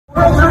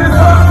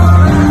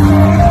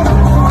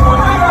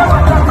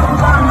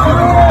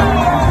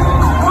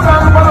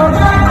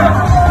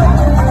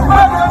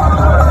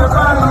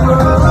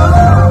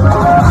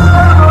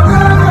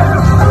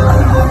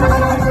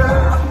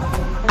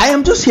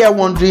here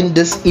wondering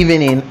this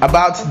evening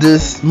about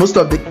this, most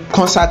of the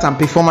concerts and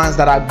performances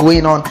that are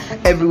going on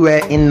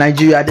everywhere in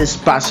Nigeria this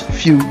past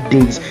few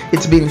days.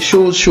 It's been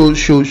shows.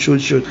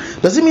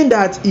 Does it mean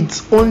that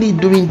it's only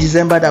during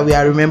December that we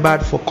are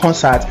remembered for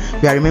concerts,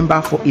 we are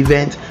remembered for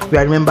events, we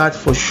are remembered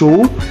for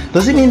show?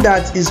 Does it mean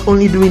that it's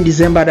only during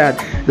December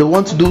that they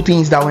want to do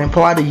things that will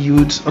empower the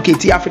youths? Okay,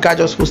 TAfarica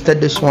just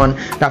posted this one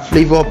that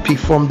Flavour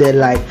performed their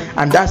live,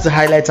 and that's the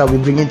highlights I'll be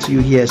bringing to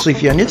you here. So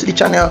if you're new to the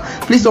channel,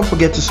 please don't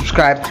forget to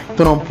subscribe,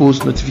 turn on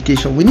post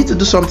notification. We need to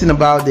do something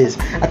about this.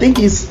 I think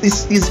it's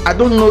I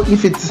don't know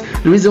if it's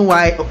the reason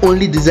why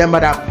only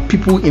December that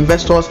people,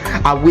 investors,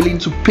 are willing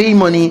to pay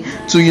money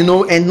to, you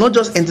know, and not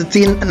just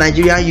entertain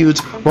Nigerian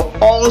youth, but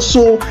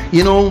also,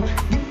 you know,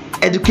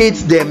 educate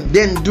them.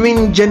 Then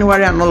during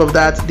January and all of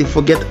that, they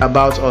forget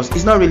about us.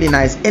 It's not really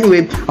nice.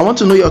 Anyway, I want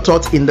to know your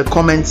thoughts in the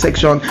comment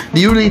section.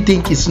 Do you really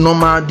think it's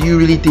normal? Do you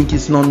really think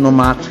it's not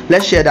normal?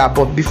 Let's share that.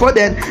 But before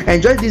then,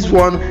 enjoy this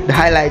one, the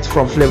highlights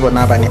from Flavour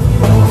Nabane.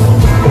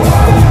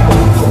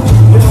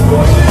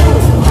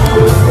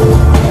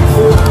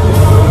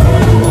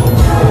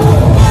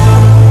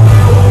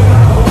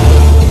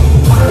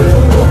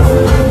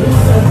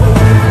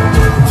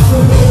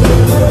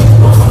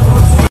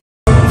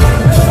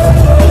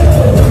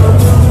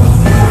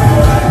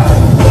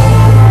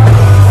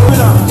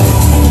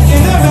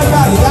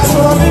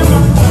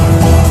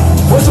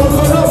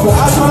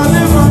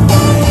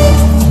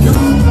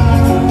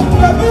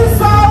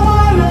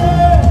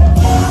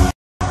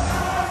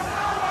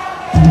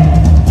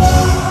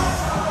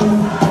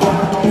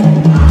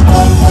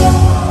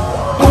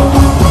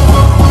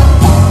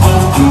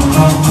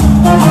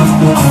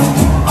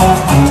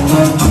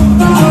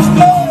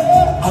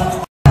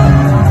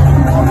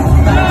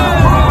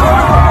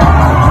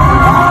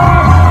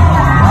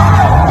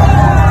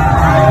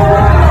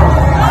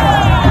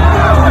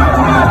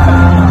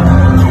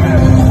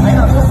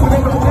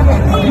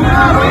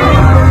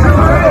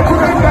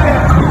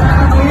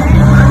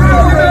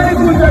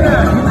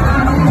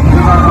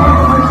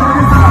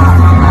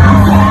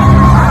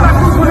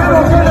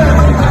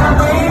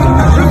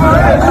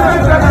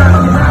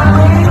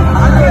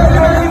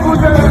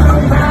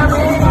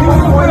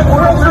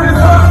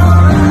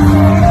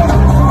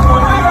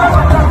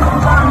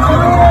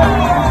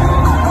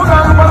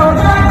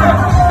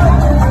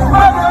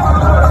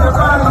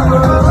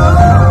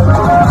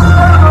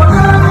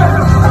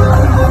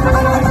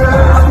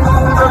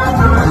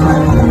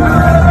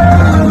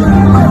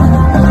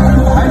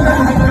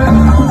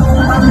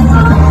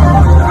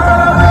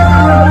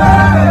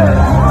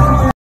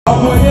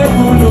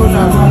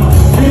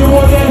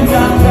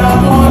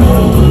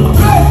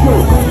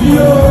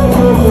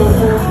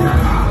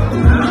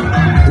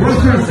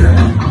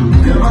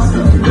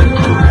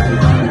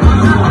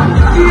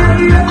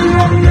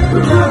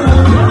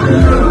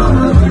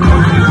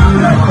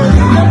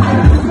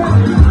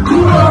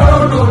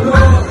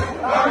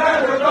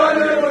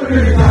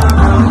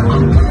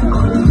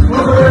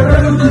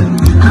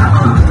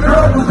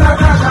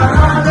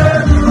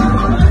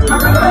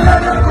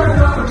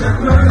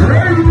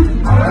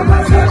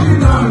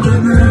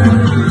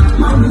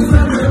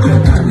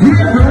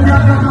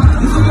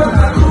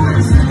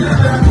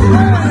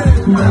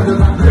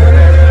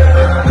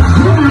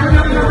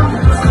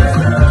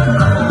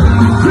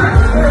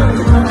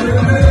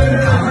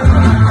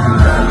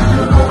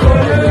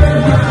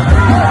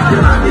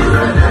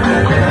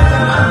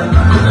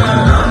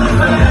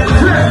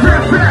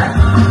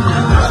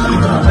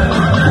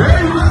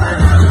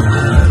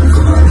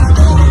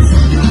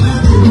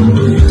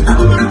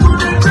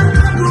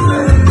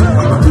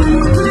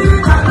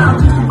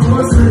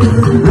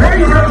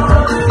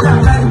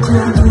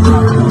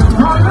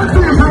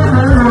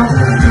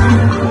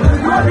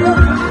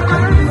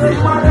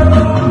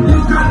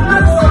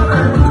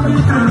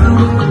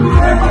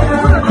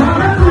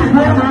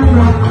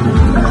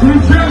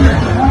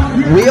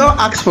 We all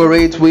ask for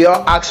it. We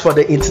all ask for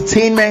the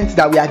entertainment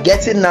that we are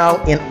getting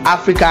now in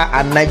Africa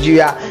and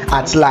Nigeria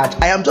at large.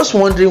 I am just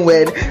wondering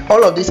when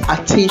all of this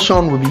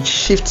attention will be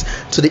shifted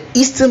to the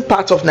eastern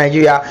part of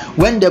Nigeria.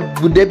 When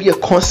would there be a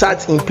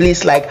concert in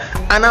place like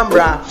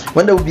Anambra?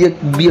 When there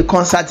will be a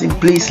concert in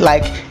place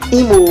like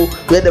Imo?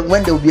 When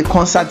there will be a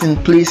concert in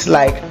place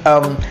like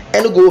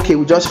Enugu? Okay,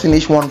 we just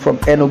finished one from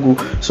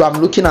Enugu, so I'm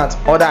looking at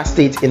other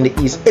states in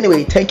the east.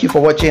 Anyway, thank you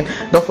for watching.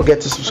 Don't forget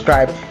to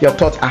subscribe. Your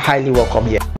thoughts are highly welcome here.